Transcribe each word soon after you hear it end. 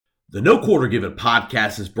The No Quarter Given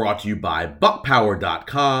podcast is brought to you by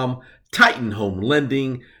BuckPower.com, Titan Home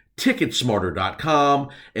Lending, TicketSmarter.com,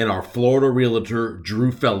 and our Florida realtor,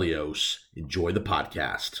 Drew Felios. Enjoy the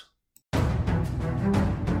podcast.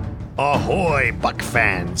 Ahoy, Buck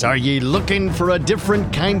fans! Are ye looking for a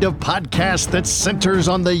different kind of podcast that centers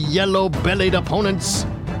on the yellow-bellied opponents?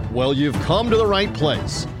 Well, you've come to the right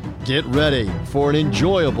place. Get ready for an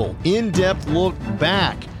enjoyable, in-depth look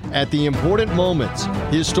back at the important moments,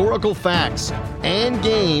 historical facts, and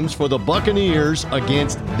games for the Buccaneers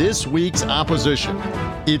against this week's opposition.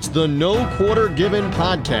 It's the No Quarter Given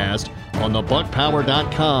podcast on the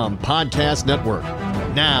BuckPower.com podcast network.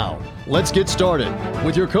 Now, let's get started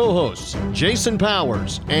with your co-hosts, Jason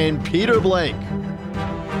Powers and Peter Blake.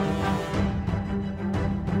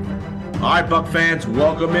 All right, Buck fans,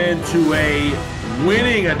 welcome into a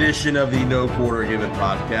winning edition of the No Quarter Given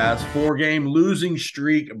podcast, 4-game losing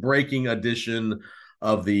streak breaking edition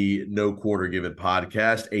of the No Quarter Given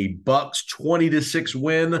podcast. A Bucs 20-6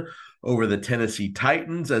 win over the Tennessee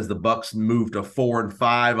Titans as the Bucs move to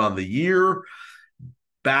 4-5 on the year.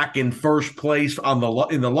 Back in first place in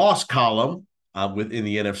the loss column within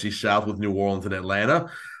the NFC South with New Orleans and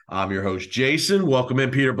Atlanta. I'm your host, Jason. Welcome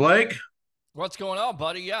in, Peter Blake. What's going on,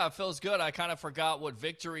 buddy? Yeah, it feels good. I kind of forgot what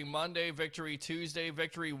Victory Monday, Victory Tuesday,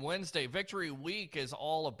 Victory Wednesday, Victory Week is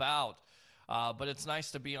all about. But it's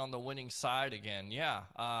nice to be on the winning side again. Yeah,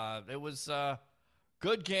 it was a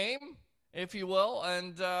good game, if you will,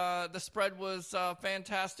 and the spread was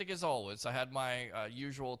fantastic as always. I had my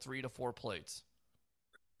usual 3 to 4 plates.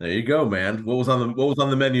 There you go, man. What was on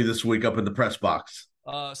the menu this week up in the press box?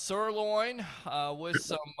 Sirloin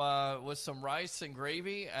with some rice and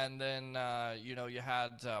gravy, and then you had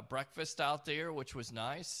breakfast out there, which was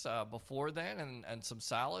nice before then, and some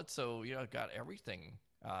salad. So got everything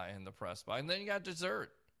in the press box, and then you got dessert,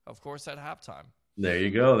 of course, at halftime. There you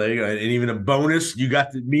go. And even a bonus, you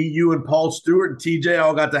got to meet you and Paul Stewart and TJ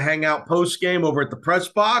all got to hang out post game over at the press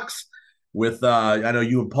box. With I know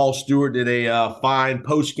you and Paul Stewart did a fine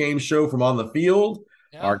post game show from on the field.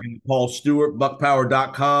 Yeah. Our Paul Stewart,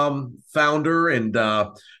 BuckPower.com founder and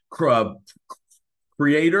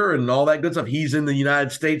creator and all that good stuff. He's in the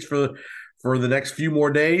United States for the next few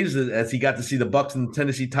more days as he got to see the Bucs and the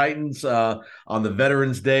Tennessee Titans on the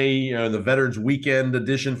Veterans Day, the Veterans Weekend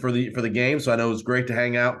edition for the game. So I know it was great to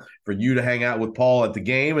hang out for you to hang out with Paul at the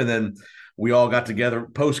game, and then we all got together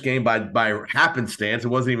post game by happenstance. It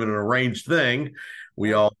wasn't even an arranged thing.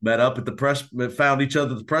 We all met up at the press, found each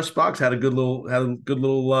other at the press box, had a good little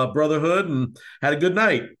brotherhood, and had a good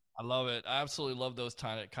night. I love it. I absolutely love those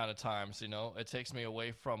kind of times. It takes me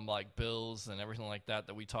away from like bills and everything like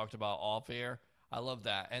that we talked about off air. I love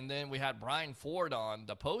that. And then we had Brian Ford on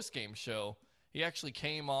the post game show. He actually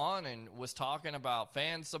came on and was talking about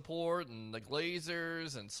fan support and the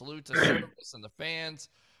Glazers and salute to service and the fans.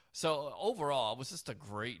 So overall, it was just a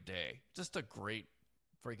great day. Just a great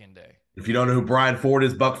freaking day. If you don't know who Brian Ford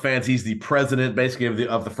is, Buck fans, he's the president basically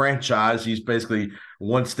of the franchise. He's basically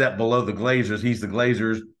one step below the Glazers. He's the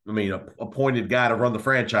Glazers, appointed guy to run the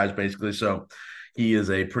franchise basically. So he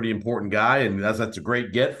is a pretty important guy, and that's a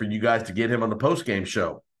great get for you guys to get him on the post-game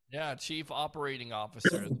show. Yeah, Chief Operating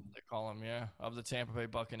Officer, they call him, of the Tampa Bay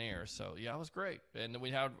Buccaneers. So, yeah, it was great. And then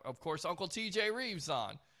we had, of course, Uncle TJ Reeves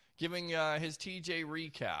on, giving his TJ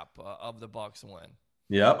recap of the Bucs win.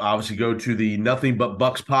 Yep. Obviously, go to the Nothing But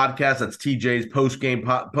Bucs podcast. That's TJ's post-day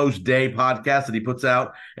podcast that he puts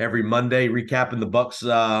out every Monday, recapping the Bucs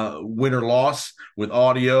win or loss with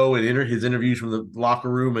audio and his interviews from the locker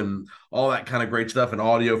room and all that kind of great stuff, and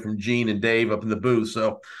audio from Gene and Dave up in the booth.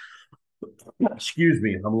 So, excuse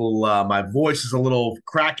me, I'm a little. My voice is a little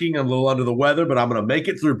cracking. I'm a little under the weather, but I'm going to make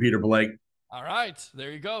it through, Peter Blake. All right,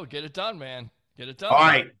 there you go. Get it done, man. Get it done. All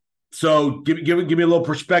right. So give me a little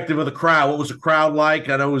perspective of the crowd. What was the crowd like?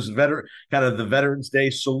 I know it was kind of the Veterans Day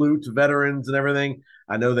salute to veterans and everything.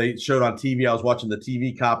 I know they showed on TV. I was watching the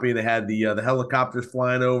TV copy. They had the helicopters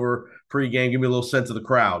flying over pregame. Give me a little sense of the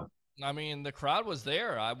crowd. The crowd was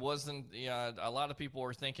there. I wasn't. A lot of people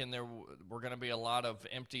were thinking there were going to be a lot of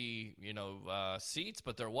empty, seats,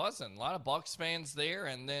 but there wasn't. A lot of Bucs fans there,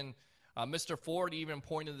 and then. Mr. Ford even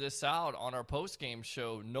pointed this out on our post-game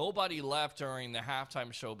show. Nobody left during the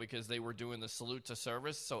halftime show because they were doing the salute to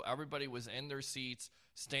service. So everybody was in their seats,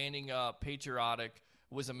 standing up, patriotic.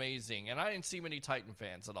 It was amazing. And I didn't see many Titan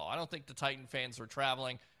fans at all. I don't think the Titan fans were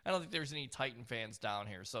traveling. I don't think there's any Titan fans down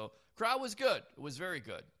here. So crowd was good. It was very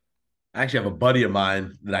good. I actually have a buddy of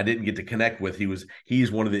mine that I didn't get to connect with.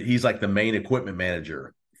 He's like the main equipment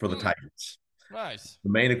manager for the Titans. Nice. The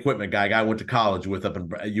main equipment guy I went to college with up in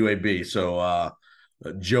UAB. So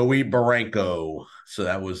Joey Barranco. So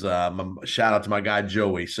that was shout out to my guy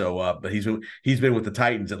Joey. So, but he's been with the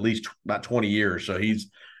Titans at least about 20 years. So he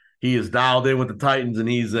is dialed in with the Titans, and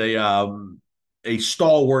he's a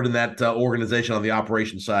stalwart in that organization on the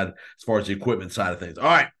operations side as far as the equipment side of things. All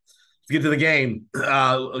right, let's get to the game.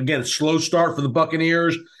 Again, slow start for the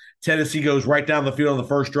Buccaneers. Tennessee goes right down the field on the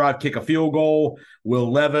first drive, kick a field goal.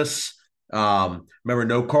 Will Levis. Remember,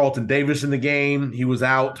 no Carlton Davis in the game. He was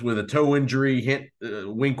out with a toe injury. Hint,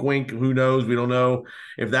 wink, wink. Who knows? We don't know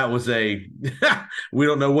if that was we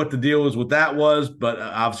don't know what the deal is with that was, but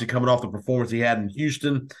obviously coming off the performance he had in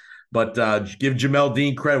Houston. But give Jamel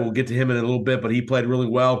Dean credit. We'll get to him in a little bit, but he played really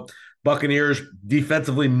well. Buccaneers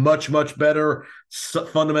defensively much, much better,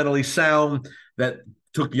 fundamentally sound. That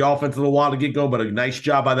took the offense a little while to get going, but a nice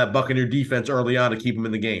job by that Buccaneer defense early on to keep him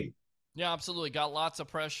in the game. Yeah, absolutely. Got lots of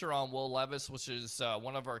pressure on Will Levis, which is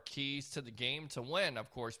one of our keys to the game to win,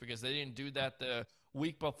 of course, because they didn't do that the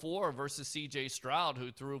week before versus C.J. Stroud,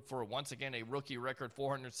 who threw for, once again, a rookie record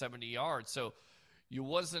 470 yards. So you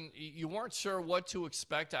weren't sure what to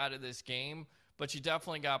expect out of this game, but you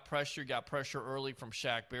definitely got pressure. You got pressure early from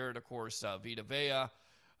Shaq Barrett, of course, Vita Vea,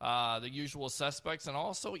 the usual suspects, and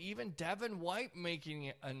also even Devin White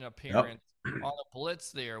making an appearance on the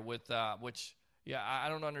blitz there with which – yeah, I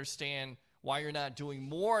don't understand why you're not doing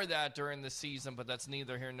more of that during the season, but that's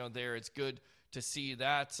neither here nor there. It's good to see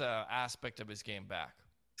that aspect of his game back.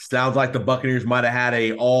 Sounds like the Buccaneers might have had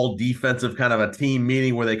a all defensive kind of a team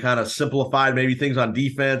meeting where they kind of simplified maybe things on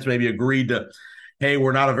defense, maybe agreed to, hey,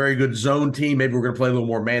 we're not a very good zone team. Maybe we're going to play a little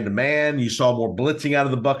more man-to-man. You saw more blitzing out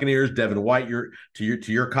of the Buccaneers. Devin White, to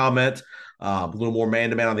your comment, a little more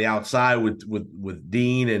man-to-man on the outside with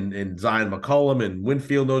Dean and Zion McCollum and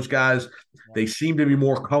Winfield, those guys. They seem to be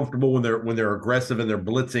more comfortable when they're aggressive and they're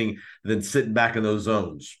blitzing than sitting back in those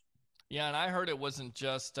zones. Yeah, and I heard it wasn't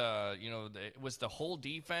just it was the whole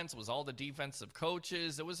defense, it was all the defensive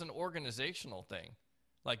coaches. It was an organizational thing.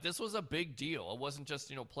 Like, this was a big deal. It wasn't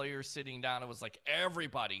just, players sitting down. It was like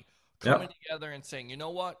everybody coming together and saying, you know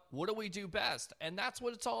what do we do best? And that's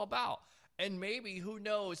what it's all about. And maybe, who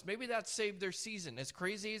knows, maybe that saved their season. As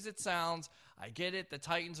crazy as it sounds, I get it. The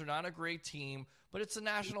Titans are not a great team, but it's the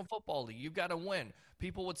National Football League. You've got to win.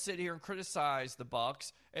 People would sit here and criticize the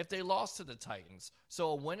Bucs if they lost to the Titans. So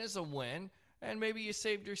a win is a win, and maybe you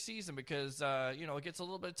saved your season because, it gets a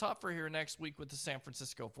little bit tougher here next week with the San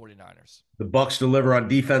Francisco 49ers. The Bucs deliver on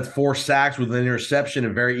defense, 4 sacks with an interception,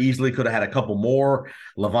 and very easily could have had a couple more.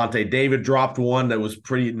 Levante David dropped one that was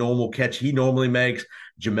pretty normal catch he normally makes.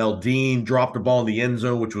 Jamel Dean dropped the ball in the end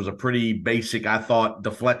zone, which was a pretty basic, I thought,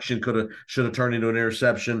 deflection. Should have turned into an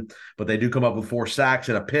interception. But they do come up with 4 sacks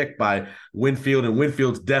and a pick by Winfield, and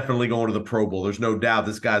Winfield's definitely going to the Pro Bowl. There's no doubt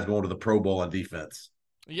this guy's going to the Pro Bowl on defense.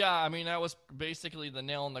 Yeah, I mean, that was basically the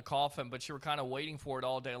nail in the coffin, but you were kind of waiting for it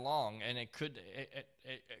all day long, and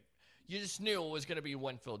you just knew it was going to be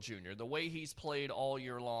Winfield Jr. The way he's played all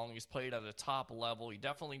year long, he's played at a top level. He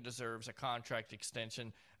definitely deserves a contract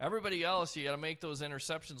extension. Everybody else, you got to make those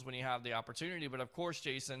interceptions when you have the opportunity. But, of course,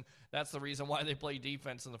 Jason, that's the reason why they play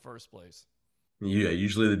defense in the first place. Yeah,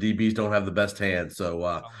 usually the DBs don't have the best hands. So,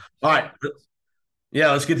 all right.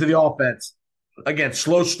 Yeah, let's get to the offense. Again,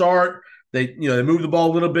 slow start. They moved the ball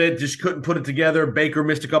a little bit, just couldn't put it together. Baker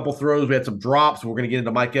missed a couple throws. We had some drops. We're going to get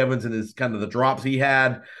into Mike Evans and his kind of the drops he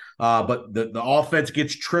had. But the offense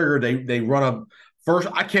gets triggered. They run a first.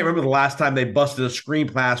 I can't remember the last time they busted a screen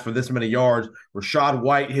pass for this many yards. Rachaad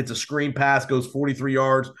White hits a screen pass, goes 43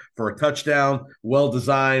 yards for a touchdown. Well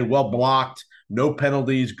designed, well blocked, no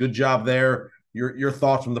penalties. Good job there. Your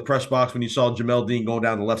thoughts from the press box when you saw Jamel Dean going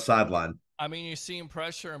down the left sideline? I mean, you see him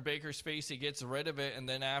pressure in Baker's face. He gets rid of it. And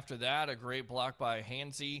then after that, a great block by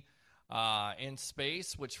Hansey in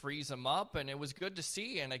space, which frees him up. And it was good to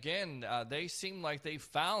see. And again, they seem like they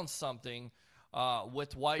found something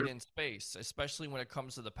with White in space, especially when it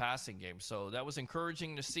comes to the passing game. So that was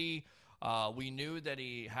encouraging to see. We knew that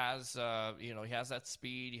he has, he has that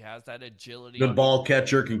speed. He has that agility. Good ball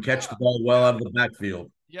catcher, can catch the ball well out of the backfield.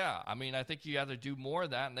 Yeah, I mean, I think you got to do more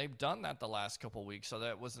of that, and they've done that the last couple of weeks. So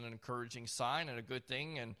that was an encouraging sign and a good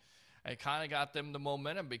thing, and it kind of got them the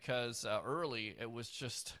momentum because early it was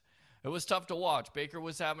tough to watch. Baker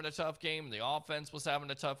was having a tough game. The offense was having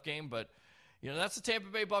a tough game, but that's the Tampa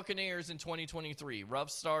Bay Buccaneers in 2023. Rough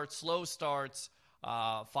starts, slow starts.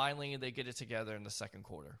 Finally, they get it together in the second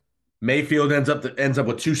quarter. Mayfield ends up with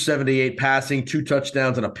 278 passing, 2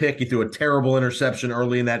 touchdowns, and a pick. He threw a terrible interception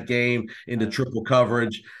early in that game into triple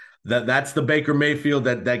coverage. That's the Baker Mayfield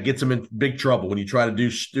that gets him in big trouble when you try to do.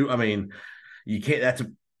 You can't.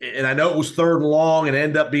 and I know it was 3rd and long and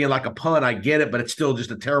ended up being like a punt. I get it, but it's still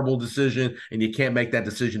just a terrible decision, and you can't make that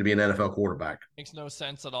decision to be an NFL quarterback. Makes no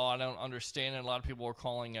sense at all. I don't understand it. A lot of people were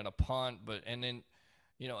calling it a punt, and then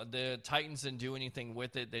the Titans didn't do anything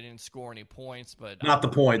with it. They didn't score any points, but not the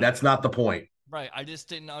point. That's not the point. Right. I just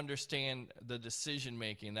didn't understand the decision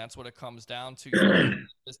making. That's what it comes down to.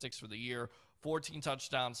 Statistics for the year: 14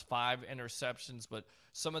 touchdowns, 5 interceptions, but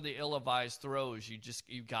some of the ill-advised throws,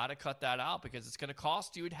 you got to cut that out because it's going to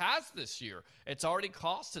cost you. It has this year. It's already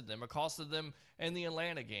costed them. It costed them in the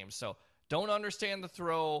Atlanta game. So don't understand the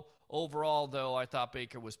throw. Overall, though, I thought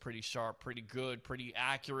Baker was pretty sharp, pretty good, pretty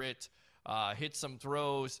accurate, hit some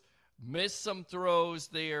throws, missed some throws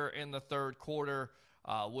there in the third quarter,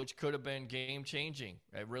 which could have been game-changing.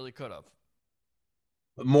 It really could have.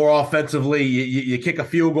 More offensively, you kick a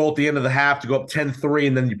field goal at the end of the half to go up 10-3,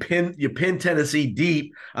 and then you pin Tennessee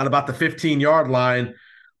deep on about the 15-yard line.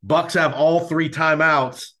 Bucks have all 3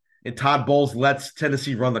 timeouts, and Todd Bowles lets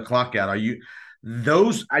Tennessee run the clock out.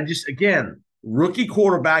 Rookie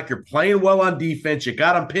quarterback, you're playing well on defense, you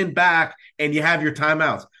got them pinned back, and you have your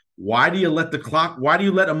timeouts. Why do you let them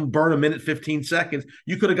burn 1:15 seconds?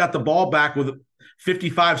 You could have got the ball back with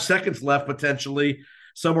 55 seconds left potentially,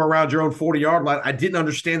 somewhere around your own 40-yard line. I didn't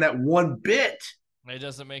understand that one bit. It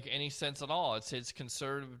doesn't make any sense at all. It's his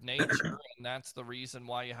conservative nature, and that's the reason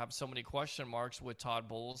why you have so many question marks with Todd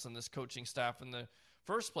Bowles and this coaching staff in the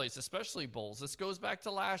first place, especially Bowles. This goes back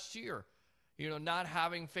to last year. Not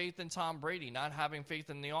having faith in Tom Brady, not having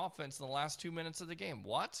faith in the offense in the last 2 minutes of the game.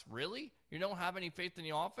 What? Really? You don't have any faith in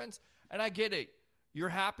the offense? And I get it. You're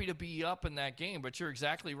happy to be up in that game, but you're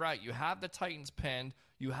exactly right. You have the Titans pinned.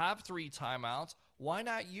 You have 3 timeouts. Why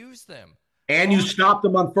not use them? And you stopped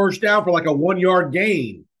them on first down for like a 1-yard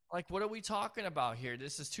gain. Like, what are we talking about here?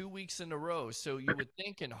 This is 2 weeks in a row. So you would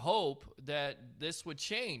think and hope that this would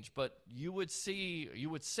change, but you would say,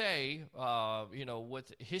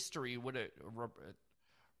 with history,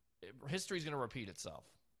 history's going to repeat itself.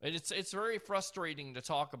 It's very frustrating to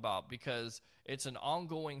talk about because it's an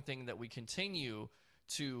ongoing thing that we continue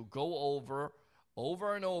to go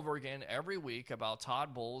over and over again every week about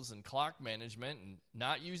Todd Bowles and clock management and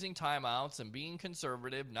not using timeouts and being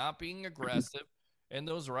conservative, not being aggressive in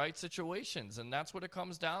those right situations. And that's what it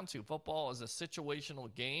comes down to. Football is a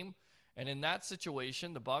situational game. And in that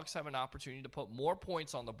situation, the Bucs have an opportunity to put more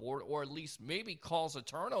points on the board, or at least maybe cause a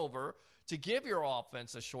turnover to give your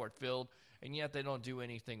offense a short field. And yet they don't do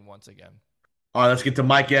anything once again. All right, let's get to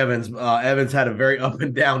Mike Evans. Evans had a very up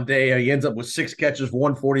and down day. He ends up with 6 catches for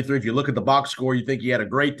 143. If you look at the box score, you think he had a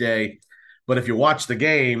great day. But if you watch the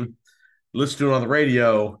game, listen to it on the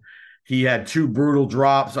radio, he had 2 brutal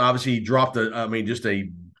drops. Obviously, he dropped just a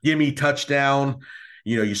gimme touchdown.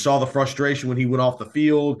 You saw the frustration when he went off the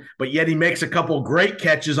field, but yet he makes a couple of great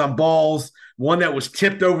catches on balls. One that was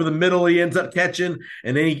tipped over the middle, he ends up catching,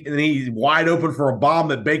 and then he's wide open for a bomb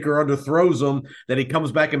that Baker underthrows him. Then he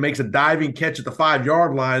comes back and makes a diving catch at the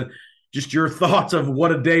 5-yard line. Just your thoughts of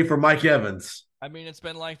what a day for Mike Evans. I mean, it's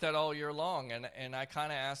been like that all year long, and I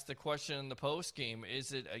kind of asked the question in the post game: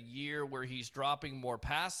 is it a year where he's dropping more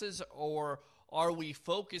passes, or are we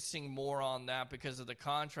focusing more on that because of the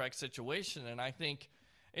contract situation? And I think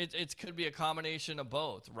it could be a combination of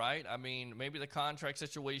both, right? I mean, maybe the contract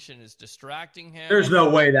situation is distracting him. There's no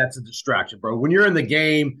way that's a distraction, bro. When you're in the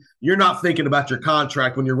game, you're not thinking about your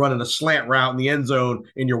contract when you're running a slant route in the end zone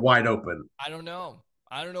and you're wide open. I don't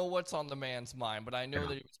know what's on the man's mind, but I know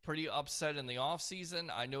that he was pretty upset in the offseason.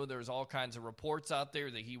 I know there's all kinds of reports out there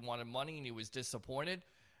that he wanted money and he was disappointed.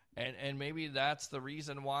 And maybe that's the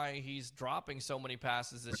reason why he's dropping so many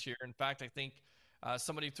passes this year. In fact, I think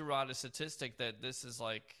somebody threw out a statistic that this is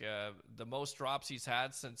like the most drops he's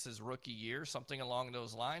had since his rookie year, something along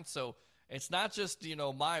those lines. So it's not just,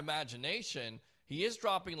 my imagination. He is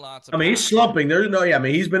dropping lots of passes. He's slumping.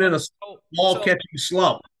 He's been in a small catching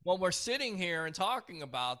slump. When we're sitting here and talking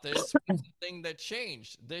about this, it's the thing that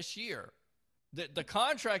changed this year. The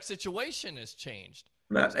contract situation has changed.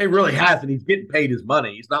 It really hasn't. He's getting paid his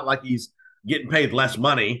money. It's not like he's getting paid less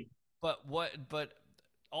money. But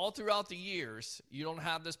all throughout the years, you don't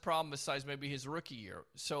have this problem besides maybe his rookie year.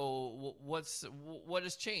 So what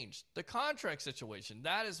has changed? The contract situation.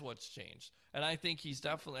 That is what's changed. And I think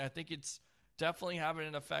it's definitely having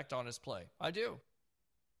an effect on his play. I do.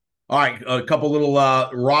 All right, a couple little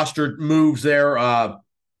roster moves there.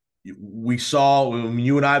 We saw,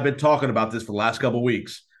 you and I have been talking about this for the last couple of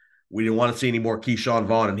weeks. We didn't want to see any more Keyshawn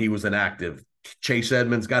Vaughn, and he was inactive. Chase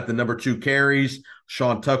Edmonds got the number 2 carries.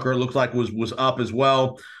 Sean Tucker, it looked like was up as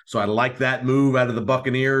well. So I like that move out of the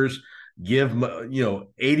Buccaneers. Give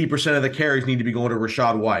 80% of the carries need to be going to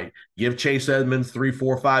Rachaad White. Give Chase Edmonds 3,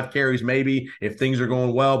 4, 5 carries maybe if things are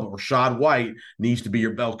going well, but Rachaad White needs to be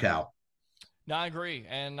your bell cow. No, I agree,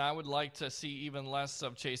 and I would like to see even less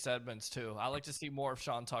of Chase Edmonds too. I like to see more of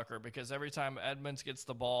Sean Tucker because every time Edmonds gets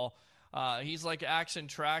the ball, he's like Action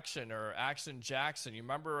Traction or Action Jackson. You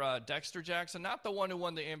remember Dexter Jackson? Not the one who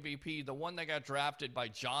won the MVP, the one that got drafted by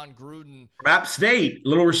John Gruden. From App State,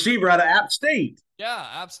 little receiver out of App State. Yeah,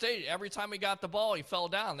 App State. Every time he got the ball, he fell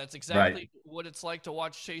down. That's exactly what it's like to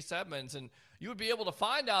watch Chase Edmonds, and you would be able to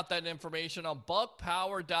find out that information on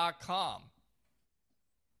buckpower.com.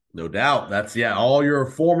 No doubt. That's, all your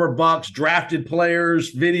former Bucks, drafted players,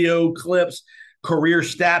 video clips, career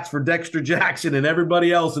stats for Dexter Jackson and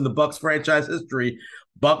everybody else in the Bucks franchise history.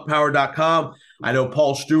 Buckpower.com. I know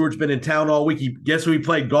Paul Stewart's been in town all week. Guess who he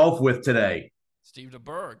played golf with today? Steve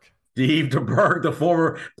DeBerg. Steve DeBerg, the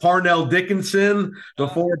former Parnell Dickinson, the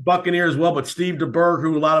former Buccaneer as well. But Steve DeBerg,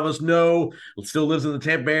 who a lot of us know, still lives in the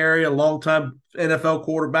Tampa area, a longtime NFL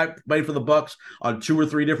quarterback, played for the Bucks on 2 or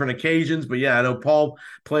 3 different occasions. But I know Paul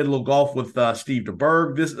played a little golf with Steve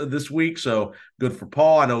DeBerg this week, so good for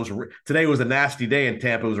Paul. I know today was a nasty day in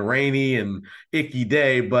Tampa. It was a rainy and icky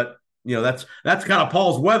day, but that's kind of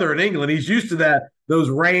Paul's weather in England. He's used to that, those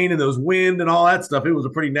rain and those wind and all that stuff. It was a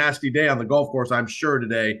pretty nasty day on the golf course, I'm sure,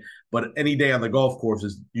 today. But any day on the golf course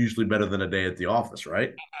is usually better than a day at the office,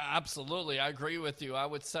 right? Absolutely. I agree with you. I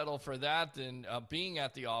would settle for that than being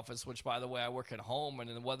at the office, which, by the way, I work at home. And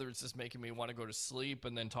then whether it's just making me want to go to sleep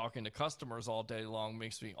and then talking to customers all day long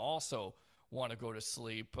makes me also want to go to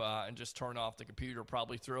sleep and just turn off the computer,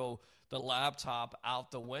 probably throw the laptop out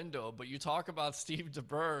the window. But you talk about Steve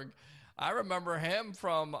DeBerg. I remember him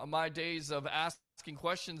from my days of asking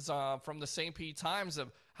questions from the St. Pete Times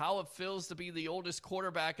of how it feels to be the oldest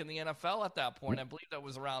quarterback in the NFL at that point. I believe that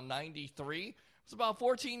was around 93. I was about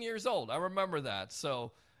 14 years old. I remember that.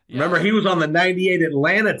 So, remember he was on the 98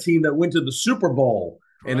 Atlanta team that went to the Super Bowl.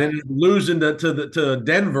 Correct. And then losing to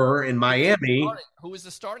Denver and Miami. Who was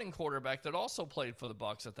the starting quarterback that also played for the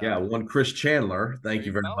Bucs at that point. One Chris Chandler. Thank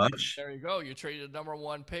you very much. There you go. You traded number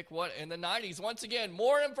 1 pick in the 90s. Once again,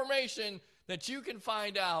 more information that you can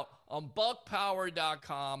find out on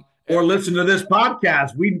buckpower.com. Or listen to this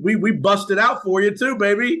podcast. We busted out for you too,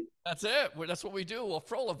 baby. That's it. That's what we do. We're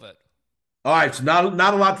full of it. All right, so not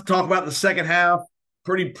a lot to talk about in the second half.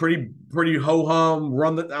 Pretty ho-hum.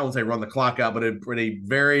 I won't say run the clock out, but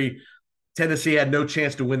Tennessee had no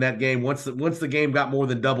chance to win that game. Once the game got more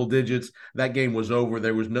than double digits, that game was over.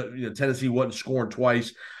 There was Tennessee wasn't scoring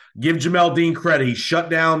twice. Give Jamel Dean credit. He shut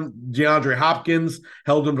down DeAndre Hopkins,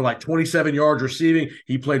 held him to like 27 yards receiving.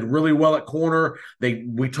 He played really well at corner.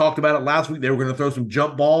 We talked about it last week. They were going to throw some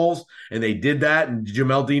jump balls, and they did that. And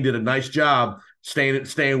Jamel Dean did a nice job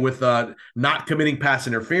staying with not committing pass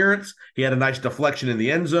interference. He had a nice deflection in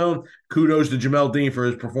the end zone. Kudos to Jamel Dean for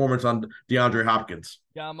his performance on DeAndre Hopkins.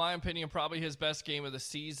 Yeah, in my opinion, probably his best game of the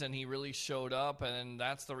season. He really showed up, and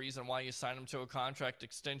that's the reason why you signed him to a contract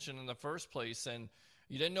extension in the first place. And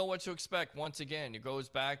you didn't know what to expect. Once again, it goes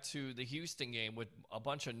back to the Houston game with a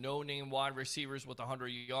bunch of no-name wide receivers with 100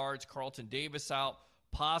 yards, Carlton Davis out,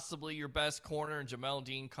 possibly your best corner, and Jamel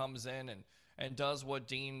Dean comes in and does what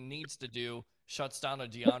Dean needs to do, shuts down a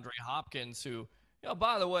DeAndre Hopkins who,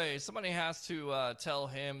 by the way, somebody has to tell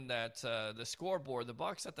him that the scoreboard, the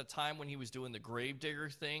Bucs at the time when he was doing the gravedigger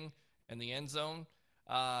thing in the end zone,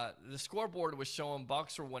 the scoreboard was showing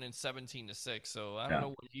Bucs were winning 17-6. So I don't know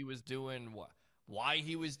what he was doing, why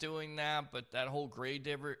he was doing that, but that whole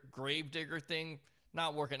gravedigger thing,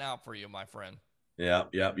 not working out for you, my friend. Yeah.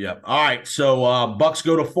 All right, so Bucs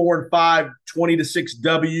go to 4-5, 20-6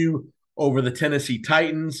 W over the Tennessee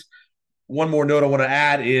Titans. One more note I want to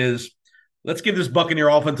add is let's give this Buccaneer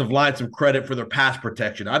offensive line some credit for their pass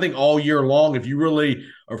protection. I think all year long, if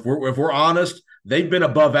we're honest, they've been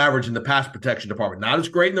above average in the pass protection department. Not as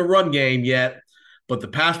great in the run game yet, but the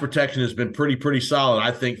pass protection has been pretty solid,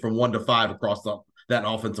 I think, from 1 to 5 across that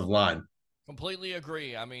offensive line. Completely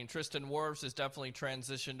agree. I mean, Tristan Wirfs has definitely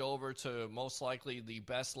transitioned over to most likely the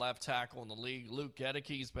best left tackle in the league. Luke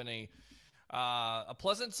Goedeke's been a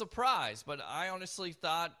pleasant surprise, but I honestly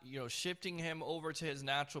thought, shifting him over to his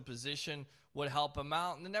natural position would help him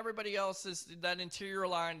out. And then everybody else that interior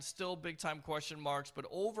line, still big-time question marks. But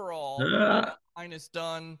overall, the line has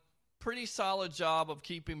done pretty solid job of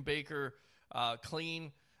keeping Baker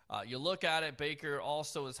clean. You look at it, Baker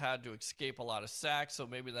also has had to escape a lot of sacks, so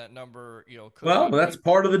maybe that number, could. Well, that's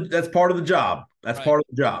part of the job. That's right. Part of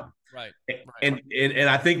the job. Right. And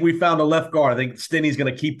I think we found a left guard. I think Stinney's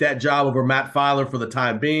going to keep that job over Matt Filer for the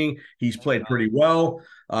time being. He's played pretty well.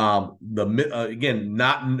 Again,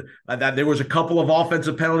 not that there was a couple of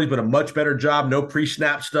offensive penalties, but a much better job. No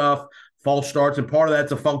pre-snap stuff, false starts, and part of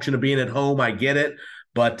that's a function of being at home. I get it,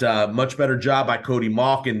 but much better job by Cody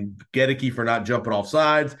Mauch and Gedeke for not jumping off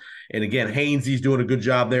sides. And again, Hainsey's doing a good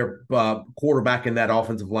job there, quarterbacking that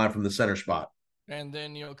offensive line from the center spot. And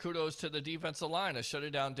then, kudos to the defensive line to shut it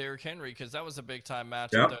down Derrick Henry, because that was a big-time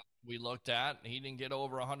matchup that we looked at. He didn't get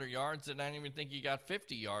over 100 yards, and I didn't even think he got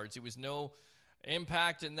 50 yards. He was no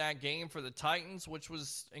impact in that game for the Titans, which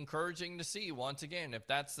was encouraging to see. Once again, if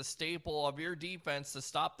that's the staple of your defense to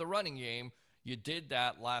stop the running game, you did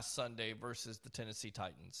that last Sunday versus the Tennessee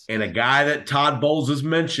Titans. And a guy that Todd Bowles has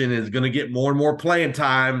mentioned is going to get more and more playing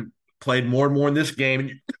time, played more and more in this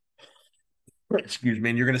game. Excuse me,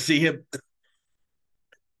 and you're going to see him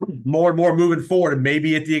more and more moving forward, and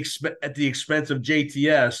maybe at the expense of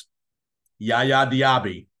JTS, Yaya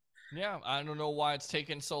Diaby. Yeah, I don't know why it's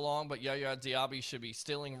taken so long, but Yaya Diaby should be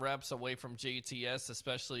stealing reps away from JTS,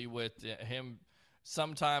 especially with him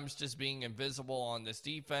sometimes just being invisible on this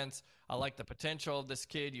defense. I like the potential of this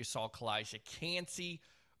kid. You saw Kalijah Kancey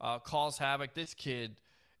cause havoc. This kid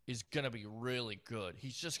is going to be really good.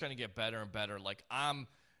 He's just going to get better and better. Like, I'm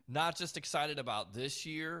not just excited about this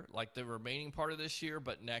year, like the remaining part of this year,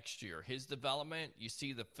 but next year. His development, you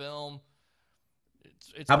see the film.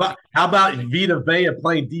 How about Vita Vea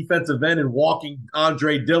playing defensive end and walking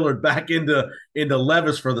Andre Dillard back into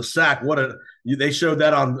Levis for the sack? They showed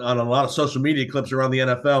that on a lot of social media clips around the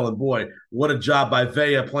NFL, and boy, what a job by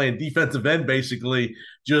Vea playing defensive end, basically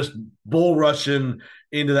just bull rushing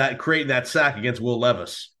into that, creating that sack against Will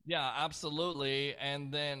Levis. Yeah, absolutely.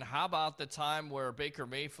 And then how about the time where Baker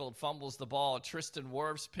Mayfield fumbles the ball? Tristan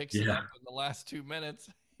Wirfs picks it up in the last 2 minutes.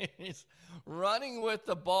 He's running with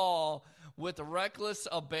the ball with reckless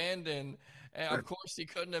abandon. And, of course, he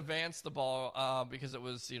couldn't advance the ball because it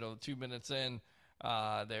was, 2 minutes in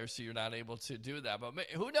there, so you're not able to do that. But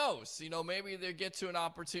who knows? Maybe they get to an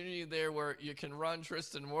opportunity there where you can run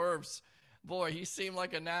Tristan Wirfs. Boy, he seemed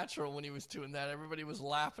like a natural when he was doing that. Everybody was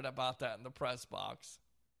laughing about that in the press box.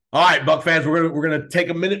 All right, Buck fans, we're gonna take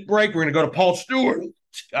a minute break. We're gonna go to Paul Stewart.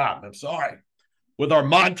 God, I'm sorry. With our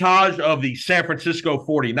montage of the San Francisco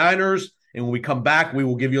 49ers. And when we come back, we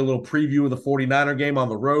will give you a little preview of the 49er game on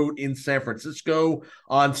the road in San Francisco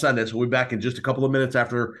on Sunday. So we'll be back in just a couple of minutes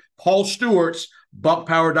after Paul Stewart's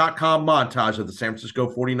BuckPower.com montage of the San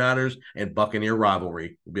Francisco 49ers and Buccaneer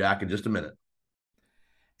rivalry. We'll be back in just a minute.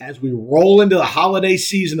 As we roll into the holiday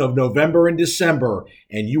season of November and December,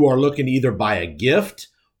 and you are looking to either buy a gift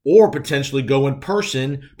or potentially go in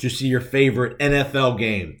person to see your favorite NFL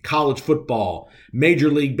game, college football, Major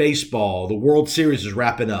League Baseball, the World Series is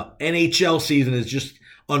wrapping up, NHL season is just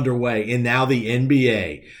underway, and now the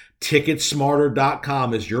NBA.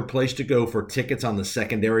 Ticketsmarter.com is your place to go for tickets on the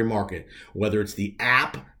secondary market. Whether it's the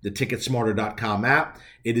app, the Ticketsmarter.com app,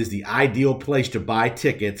 it is the ideal place to buy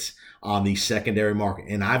tickets on the secondary market.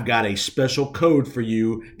 And I've got a special code for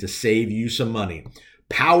you to save you some money.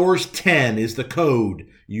 Powers10 is the code.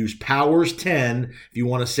 Use Powers10 if you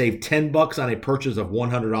want to save $10 on a purchase of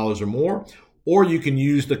 $100 or more. Or you can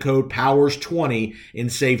use the code POWERS20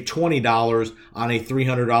 and save $20 on a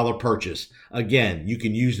 $300 purchase. Again, you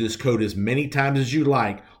can use this code as many times as you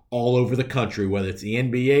like all over the country, whether it's the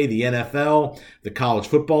NBA, the NFL, the college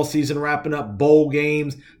football season wrapping up, bowl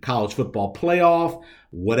games, college football playoff,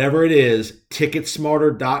 whatever it is,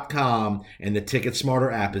 Ticketsmarter.com and the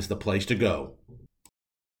Ticketsmarter app is the place to go.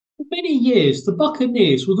 For many years, the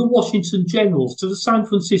Buccaneers were the Washington Generals to the San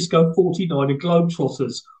Francisco 49er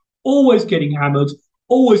Globetrotters, always getting hammered,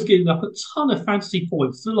 always giving up a ton of fantasy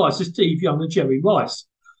points to the likes of Steve Young and Jerry Rice.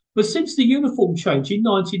 But since the uniform change in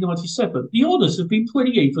 1997, the honours have been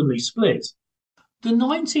pretty evenly split. The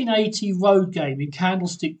 1980 road game in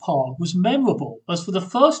Candlestick Park was memorable, as for the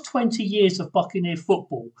first 20 years of Buccaneer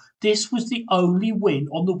football, this was the only win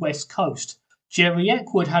on the West Coast. Jerry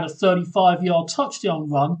Eckwood had a 35-yard touchdown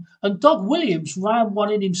run, and Doug Williams ran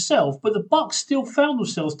one in himself, but the Bucs still found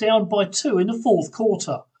themselves down by 2 in the fourth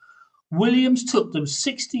quarter. Williams took them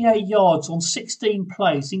 68 yards on 16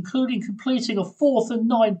 plays, including completing a 4th and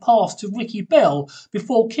 9 pass to Ricky Bell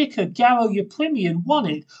before kicker Garo Yepremian won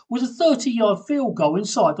it with a 30-yard field goal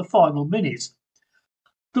inside the final minute.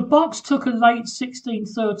 The Bucs took a late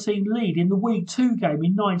 16-13 lead in the Week 2 game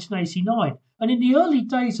in 1989, and in the early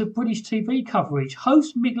days of British TV coverage,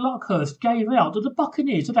 host Mick Luckhurst gave out that the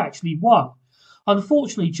Buccaneers had actually won.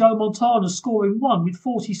 Unfortunately, Joe Montana scoring one with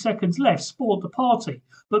 40 seconds left spoiled the party,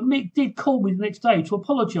 but Mick did call me the next day to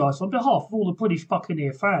apologise on behalf of all the British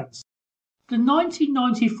Buccaneer fans. The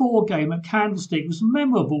 1994 game at Candlestick was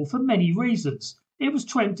memorable for many reasons. It was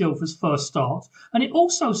Trent Dilfer's first start, and it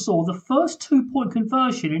also saw the first 2-point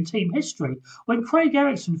conversion in team history when Craig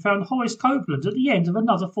Erickson found Horace Copeland at the end of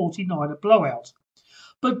another 49er blowout.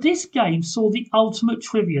 But this game saw the ultimate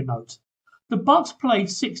trivia note. The Bucks played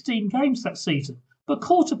 16 games that season, but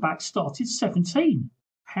quarterbacks started 17.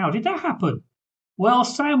 How did that happen? Well,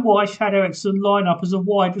 Sam Wyche had Erickson line up as a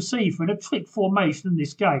wide receiver in a trick formation in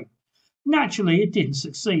this game. Naturally, it didn't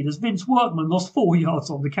succeed as Vince Workman lost 4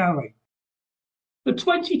 yards on the carry. The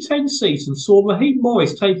 2010 season saw Raheem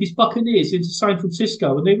Morris take his Buccaneers into San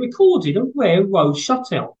Francisco and they recorded a rare road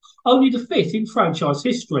shutout, only the 5th in franchise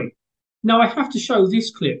history. Now I have to show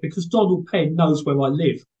this clip because Donald Penn knows where I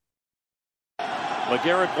live.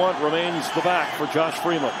 LeGarrette Blount remains the back for Josh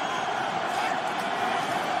Freeman.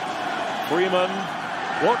 Freeman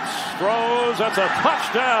looks, throws, that's a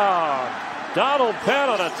touchdown! Donald Penn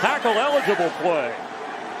on a tackle-eligible play.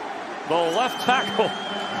 The left tackle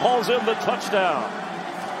hauls in the touchdown.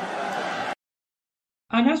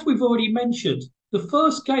 And as we've already mentioned, the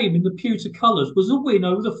first game in the pewter colours was a win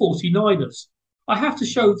over the 49ers. I have to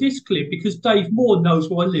show this clip because Dave Moore knows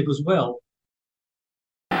where I live as well.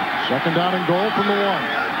 Second down and goal from the 1.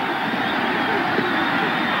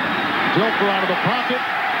 Dilfer out of the pocket,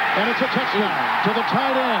 and it's a touchdown to the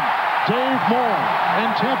tight end. Dave Moore,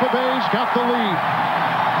 and Tampa Bay's got the lead.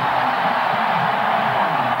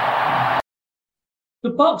 The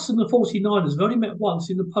Bucks and the 49ers have only met once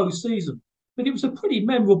in the postseason, but it was a pretty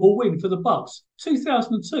memorable win for the Bucks.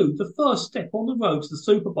 2002, the first step on the road to the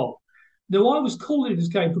Super Bowl. Now, I was calling this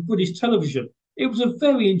game for British television. It was a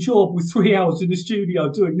very enjoyable 3 hours in the studio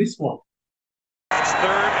doing this one. It's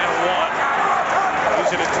 3rd and 1.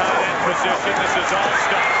 He's in a tight end position. This is all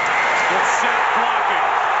stuff. With set blocking.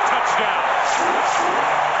 Touchdown.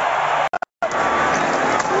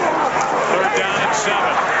 3rd down and 7.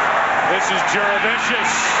 This is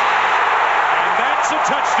Juravicius. And that's a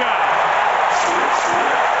touchdown.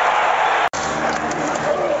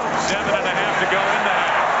 7.5 to go in the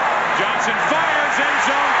half. Johnson fires, end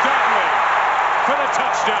zone, Dudley for the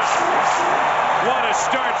touchdown. What a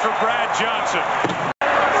start for Brad Johnson.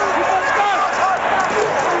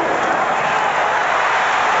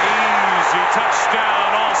 Easy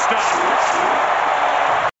touchdown, all stuff.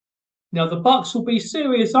 Now, the Bucks will be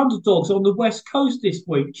serious underdogs on the West Coast this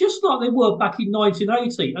week, just like they were back in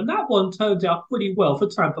 1980, and that one turned out pretty well for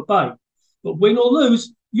Tampa Bay. But win or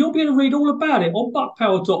lose, you'll be able to read all about it on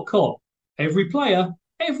buckpower.com. Every player,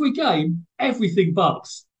 every game, everything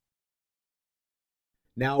Bucks.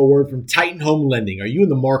 Now a word from Titan Home Lending. Are you in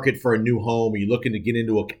the market for a new home? Are you looking to get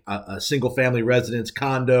into a single-family residence,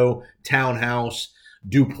 condo, townhouse,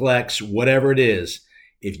 duplex, whatever it is?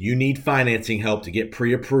 If you need financing help to get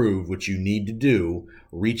pre-approved, which you need to do,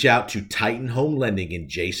 reach out to Titan Home Lending and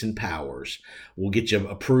Jason Powers. We'll get you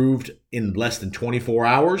approved in less than 24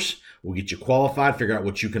 hours. We'll get you qualified, figure out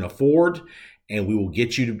what you can afford, and we will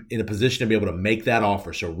get you in a position to be able to make that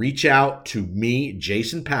offer. So reach out to me,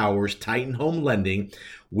 Jason Powers, Titan Home Lending.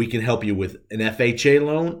 We can help you with an FHA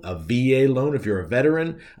loan, a VA loan if you're a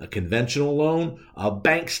veteran, a conventional loan, a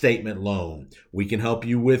bank statement loan. We can help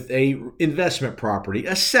you with a investment property,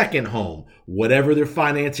 a second home. Whatever their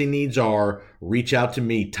financing needs are, reach out to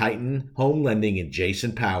me, Titan Home Lending and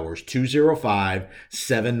Jason Powers,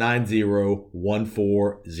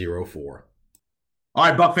 205-790-1404. All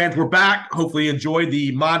right, Buck fans, we're back. Hopefully you enjoyed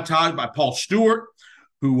the montage by Paul Stewart,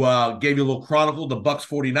 who gave you a little chronicle of the Bucks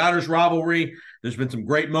 49ers rivalry. There's been some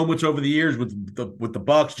great moments over the years with the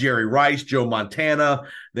Bucks, Jerry Rice, Joe Montana.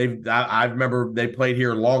 I remember they played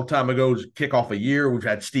here a long time ago, kickoff a year. We've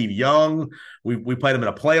had Steve Young. We played them in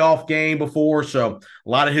a playoff game before, so a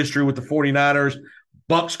lot of history with the 49ers.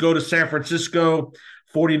 Bucks go to San Francisco.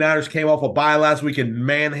 49ers came off a bye last week and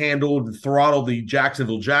manhandled and throttled the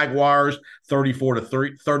Jacksonville Jaguars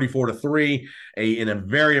 34-3 in a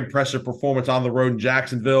very impressive performance on the road in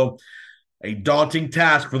Jacksonville. A daunting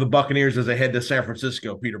task for the Buccaneers as they head to San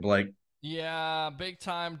Francisco, Peter Blake. Yeah, big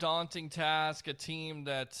time daunting task. A team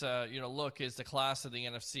that, look, is the class of the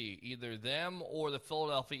NFC. Either them or the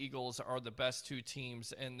Philadelphia Eagles are the best two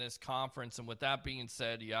teams in this conference. And with that being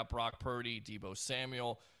said, you have Brock Purdy, Deebo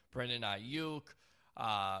Samuel, Brandon Ayuk,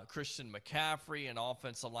 Christian McCaffrey, an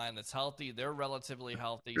offensive line that's healthy. They're relatively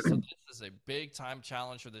healthy. So this is a big-time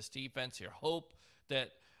challenge for this defense. You hope that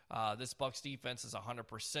this Bucs defense is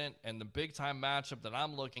 100%. And the big-time matchup that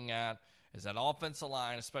I'm looking at is that offensive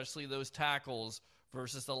line, especially those tackles,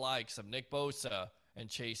 versus the likes of Nick Bosa and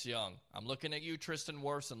Chase Young. I'm looking at you, Tristan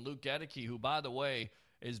Wirfs, and Luke Gedeke, who, by the way,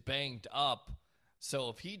 is banged up. So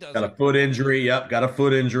if he doesn't... Got a foot injury. Yep, got a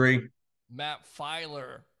foot injury. Matt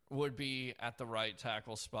Filer would be at the right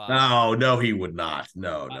tackle spot. No, he would not.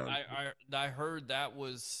 No. I heard that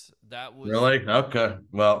was Really? Okay.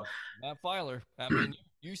 Well, Matt Filer. I mean,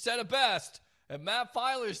 you said it best. If Matt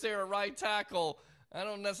Filer's there at right tackle, I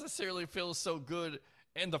don't necessarily feel so good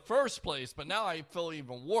in the first place, but now I feel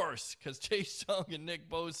even worse because Chase Young and Nick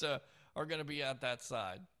Bosa are going to be at that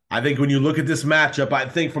side. I think when you look at this matchup, I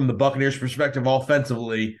think from the Buccaneers' perspective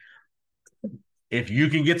offensively, if you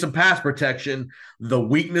can get some pass protection, the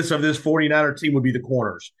weakness of this 49er team would be the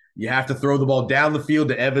corners. You have to throw the ball down the field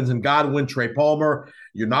to Evans and Godwin, Trey Palmer.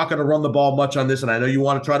 You're not going to run the ball much on this, and I know you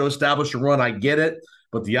want to try to establish a run. I get it,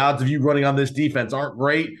 but the odds of you running on this defense aren't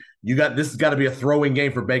great. This has got to be a throwing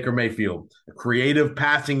game for Baker Mayfield. A creative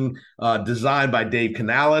passing design by Dave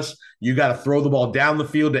Canales. You got to throw the ball down the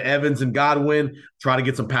field to Evans and Godwin. Try to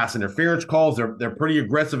get some pass interference calls. They're pretty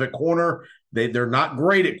aggressive at corner. They're not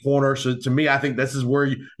great at corner. So to me, I think this is where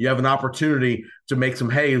you have an opportunity to make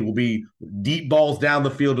some hay. It will be deep balls down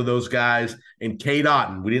the field to those guys. And Cade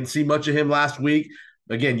Otton, we didn't see much of him last week.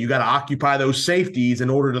 Again, you got to occupy those safeties in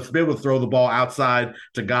order to be able to throw the ball outside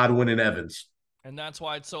to Godwin and Evans. And that's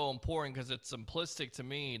why it's so important, because it's simplistic to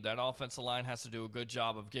me. That offensive line has to do a good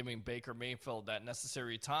job of giving Baker Mayfield that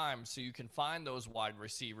necessary time so you can find those wide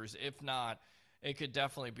receivers. If not, it could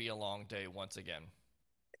definitely be a long day once again.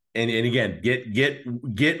 And again, get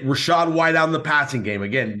Rachaad White out in the passing game.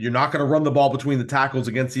 Again, you're not going to run the ball between the tackles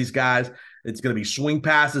against these guys. It's going to be swing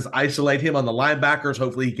passes, isolate him on the linebackers.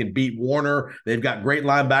 Hopefully he can beat Warner. They've got great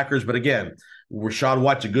linebackers, but again, Rachaad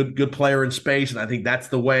White's a good player in space, and I think that's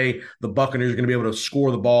the way the Buccaneers are going to be able to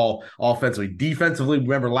score the ball offensively. Defensively,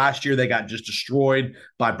 remember last year they got just destroyed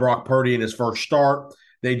by Brock Purdy in his first start.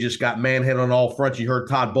 They just got manhandled on all fronts. You heard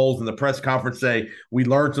Todd Bowles in the press conference say, we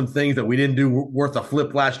learned some things that we didn't do worth a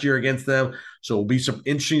flip last year against them. So it'll be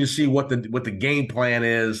interesting to see what the game plan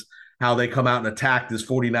is, how they come out and attack this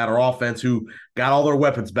 49er offense who got all their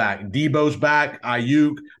weapons back. Debo's back,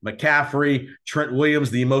 Ayuk, McCaffrey, Trent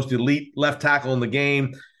Williams, the most elite left tackle in the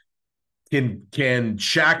game. Can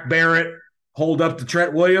Shaq Barrett hold up to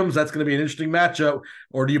Trent Williams? That's going to be an interesting matchup.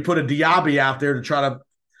 Or do you put a Diaby out there to try to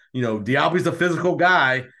 – Diaby's a physical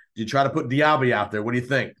guy. Do you try to put Diaby out there? What do you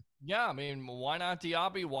think? Yeah, I mean, why not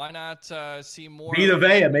Diaby? Why not see more? Vita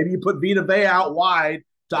Vea. Maybe you put Vita Vea out wide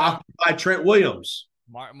to occupy Trent Williams.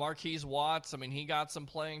 Marquise Watts, I mean, he got some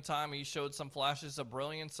playing time. He showed some flashes of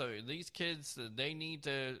brilliance. So these kids, they need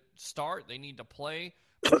to start. They need to play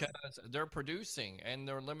because they're producing and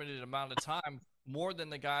they're limited amount of time, more than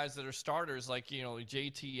the guys that are starters like,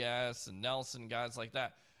 JTS and Nelson, guys like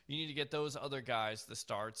that. You need to get those other guys the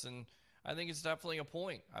starts, and I think it's definitely a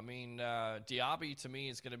point. I mean, Diaby, to me,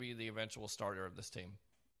 is going to be the eventual starter of this team.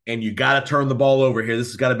 And you got to turn the ball over here. This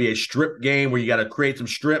has got to be a strip game where you got to create some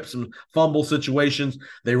strips, some fumble situations.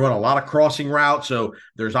 They run a lot of crossing routes, so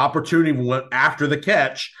there's opportunity after the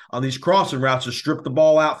catch on these crossing routes to strip the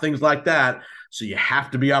ball out, things like that. So you have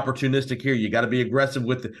to be opportunistic here. You got to be aggressive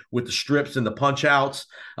with the strips and the punch outs.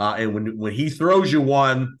 And when he throws you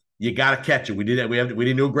one, you got to catch it. We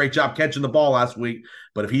didn't do a great job catching the ball last week,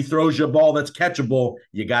 but if he throws you a ball that's catchable,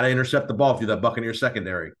 you got to intercept the ball through that Buccaneers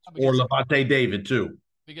secondary or Levante David too.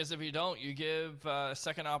 Because if you don't, you give a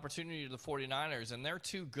second opportunity to the 49ers, and they're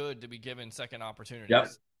too good to be given second opportunities. Yep.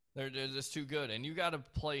 They're just too good, and you got to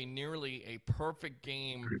play nearly a perfect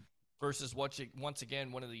game versus once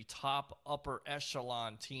again one of the top upper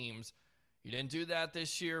echelon teams. You didn't do that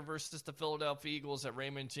this year versus the Philadelphia Eagles at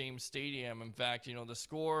Raymond James Stadium. In fact, the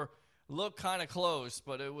score looked kind of close,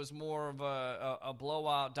 but it was more of a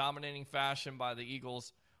blowout, dominating fashion by the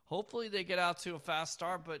Eagles. Hopefully they get out to a fast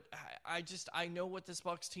start, but I know what this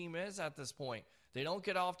Bucs team is at this point. They don't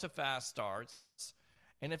get off to fast starts,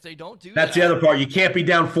 and if they don't do that's the other part. You can't be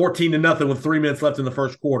down 14-0 with 3 minutes left in the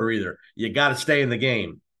first quarter either. You got to stay in the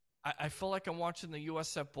game. I feel like I'm watching the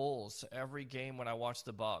USF Bulls every game when I watch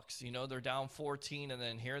the Bucs. They're down 14, and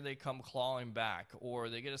then here they come clawing back, or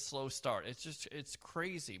they get a slow start. It's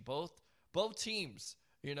crazy. Both teams,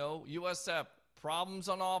 USF, problems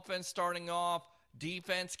on offense starting off.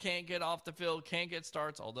 Defense can't get off the field, can't get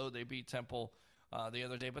starts, although they beat Temple the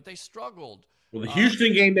other day, but they struggled. Well, the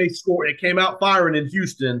Houston game they scored, it came out firing in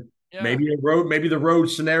Houston. Yeah. Maybe the road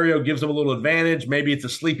scenario gives them a little advantage. Maybe it's a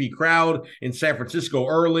sleepy crowd in San Francisco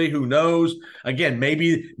early. Who knows? Again,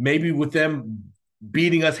 maybe with them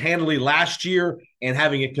beating us handily last year and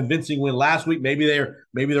having a convincing win last week, maybe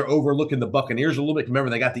they're overlooking the Buccaneers a little bit. Remember,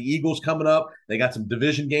 they got the Eagles coming up. They got some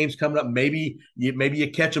division games coming up. Maybe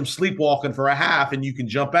you catch them sleepwalking for a half and you can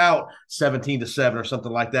jump out 17-7 or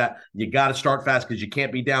something like that. You got to start fast because you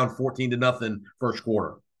can't be down 14-0 first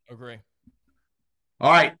quarter. Agree.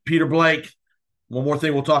 All right, Peter Blake, one more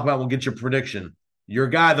thing we'll talk about. We'll get your prediction. Your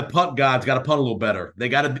guy, the punt god's got to punt a little better. They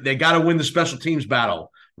got to win the special teams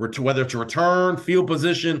battle, whether it's a return, field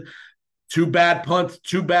position. Two bad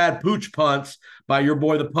pooch punts by your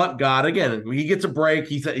boy, the punt god. Again, he gets a break.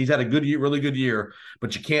 He's had a good year, really good year,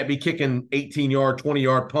 but you can't be kicking 18-yard,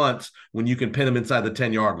 20-yard punts when you can pin them inside the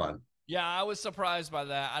 10-yard line. Yeah, I was surprised by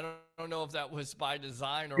that. I don't know if that was by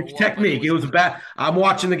design or it's technique. It was bad. I'm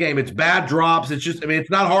watching the game. It's bad drops. It's just, it's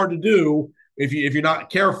not hard to do if you're not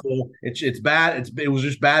careful. It's bad. It was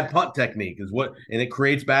just bad punt technique and it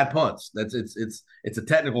creates bad punts. It's a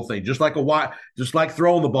technical thing. Just like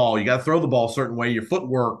throwing the ball, you got to throw the ball a certain way. Your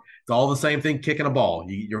footwork, it's all the same thing. Kicking a ball,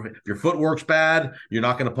 if your footwork's bad, you're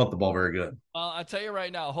not going to punt the ball very good. Well, I tell you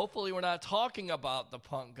right now. Hopefully, we're not talking about the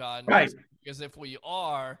punt god, right? Because if we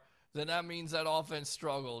are, then that means that offense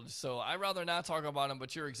struggled. So I'd rather not talk about him,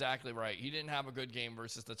 but you're exactly right. He didn't have a good game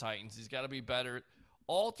versus the Titans. He's got to be better.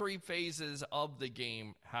 All three phases of the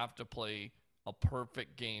game have to play a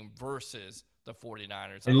perfect game versus the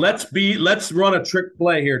 49ers. And let's run a trick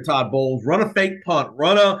play here, Todd Bowles. Run a fake punt.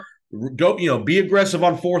 Be aggressive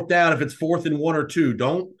on fourth down if it's 4th and 1 or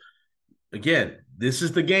 2. This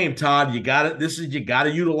is the game, Todd. You got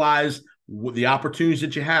to utilize the opportunities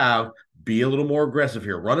that you have. Be a little more aggressive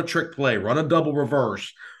here. Run a trick play. Run a double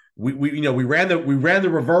reverse. We ran the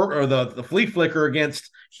revert or the flea flicker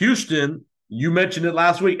against Houston. You mentioned it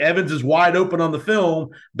last week. Evans is wide open on the film.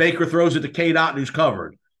 Baker throws it to K-Dot, who's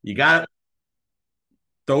covered. You got to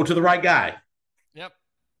throw it to the right guy. Yep.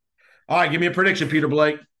 All right, give me a prediction, Peter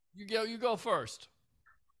Blake. You go first.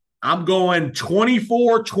 I'm going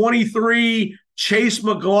 24-23. Chase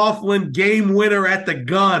McLaughlin game winner at the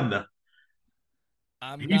gun.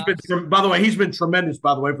 He's been tremendous,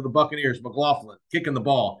 by the way, for the Buccaneers. McLaughlin kicking the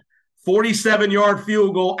ball. 47-yard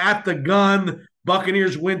field goal at the gun.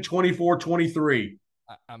 Buccaneers win 24-23.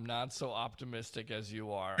 I'm not so optimistic as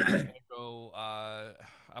you are. I'm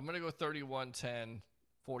going to go 31-10,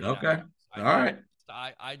 49. Okay. All right.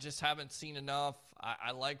 I just haven't seen enough. I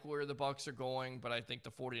like where the Bucs are going, but I think the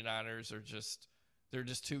 49ers they're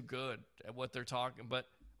just too good at what they're talking. But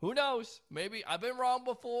who knows? Maybe I've been wrong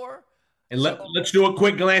before. And let's do a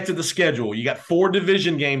quick glance at the schedule. You got 4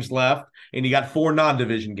 division games left, and you got 4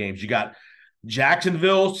 non-division games. You got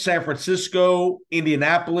Jacksonville, San Francisco,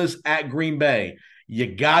 Indianapolis, at Green Bay.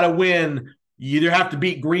 You got to win. You either have to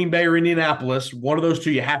beat Green Bay or Indianapolis. One of those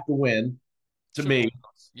two you have to win, to me.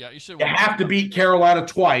 Yeah, you should win. You have to beat Carolina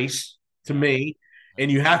twice, to me, and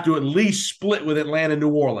you have to at least split with Atlanta and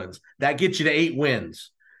New Orleans. That gets you to 8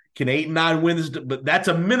 wins. Can 8 and 9 wins? But that's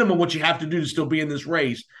a minimum what you have to do to still be in this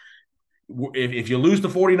race. If you lose the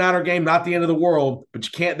 49er game, not the end of the world, but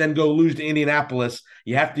you can't then go lose to Indianapolis.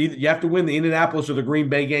 You have to win the Indianapolis or the Green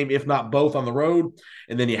Bay game, if not both, on the road,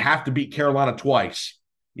 and then you have to beat Carolina twice.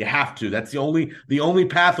 You have to. That's the only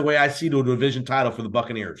pathway I see to a division title for the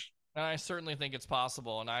Buccaneers. And I certainly think it's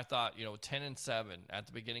possible. And I thought, 10-7 at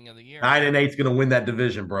the beginning of the year. 9-8 is going to win that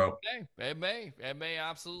division, bro. It may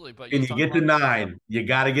absolutely. But you get to 9. You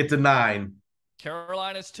got to get to 9.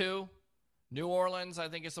 Carolina's 2. New Orleans, I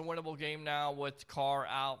think it's a winnable game now with Carr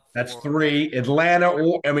out. That's 3. Atlanta,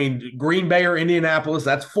 Green Bay or Indianapolis,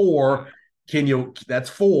 that's 4. That's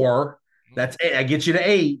 4. That's 8. I get you to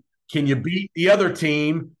 8. Can you beat the other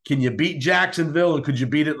team? Can you beat Jacksonville? And could you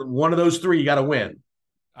beat it? One of those 3, you got to win.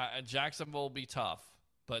 Jacksonville will be tough,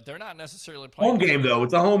 but they're not necessarily playing. Home game, though.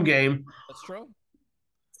 It's a home game. That's true.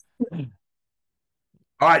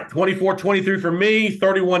 All right, 24-23 for me,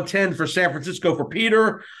 31-10 for San Francisco for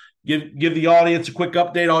Peter. Give the audience a quick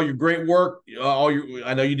update. All your great work.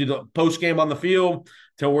 I know you did a post game on the field.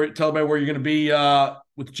 Tell everybody where you're going to be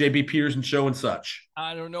with JB Peterson show and such.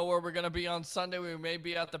 I don't know where we're going to be on Sunday. We may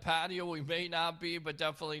be at the patio. We may not be, but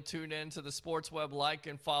definitely tune in to the Sports Web. Like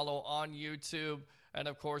and follow on YouTube and,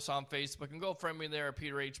 of course, on Facebook. And go friend me there at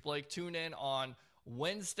Peter H. Blake. Tune in on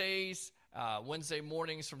Wednesdays, Wednesday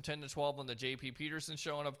mornings from 10 to 12 on the JP Peterson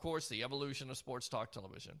show. And, of course, the evolution of sports talk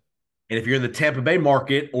television. And if you're in the Tampa Bay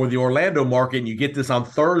market or the Orlando market and you get this on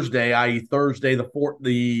Thursday, i.e. Thursday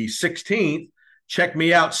the 16th, check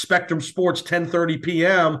me out, Spectrum Sports, 10:30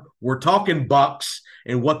 p.m. We're talking Bucs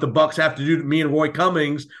and what the Bucs have to do to me and Roy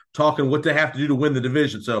Cummings, talking what they have to do to win the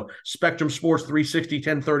division. So Spectrum Sports 360,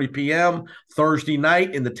 10:30 p.m. Thursday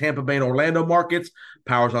night in the Tampa Bay and Orlando markets.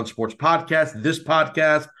 Powers on Sports podcast, this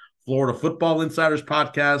podcast, Florida Football Insiders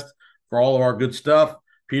podcast for all of our good stuff.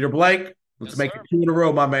 Peter Blake, let's make it 2 in a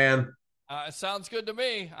row, my man. It sounds good to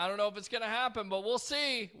me. I don't know if it's going to happen, but we'll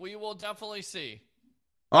see. We will definitely see.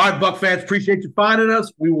 All right, Buck fans, appreciate you finding us.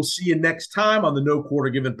 We will see you next time on the No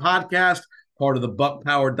Quarter Given podcast, part of the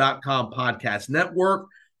BuckPower.com podcast network.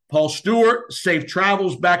 Paul Stewart, safe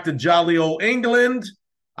travels back to jolly old England.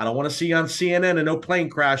 I don't want to see you on CNN and no plane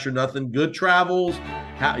crash or nothing. Good travels.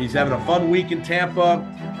 He's having a fun week in Tampa.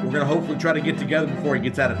 We're going to hopefully try to get together before he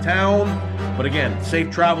gets out of town. But again, safe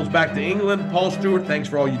travels back to England. Paul Stewart, thanks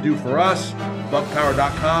for all you do for us.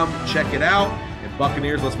 BuckPower.com. Check it out. And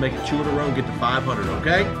Buccaneers, let's make it 2 in a row and get to 500,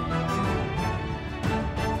 okay?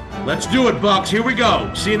 Let's do it, Bucks. Here we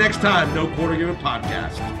go. See you next time. No Quarter Given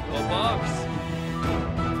Podcast. Go Bucks.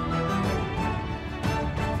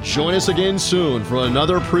 Join us again soon for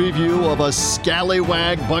another preview of a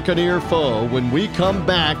scallywag Buccaneer foe when we come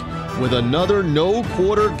back with another No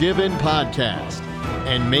Quarter Given podcast.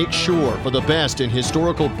 And make sure, for the best in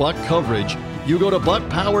historical Buck coverage, you go to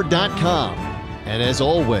BuckPower.com. And as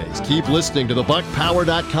always, keep listening to the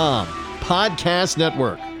BuckPower.com Podcast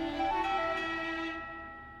Network.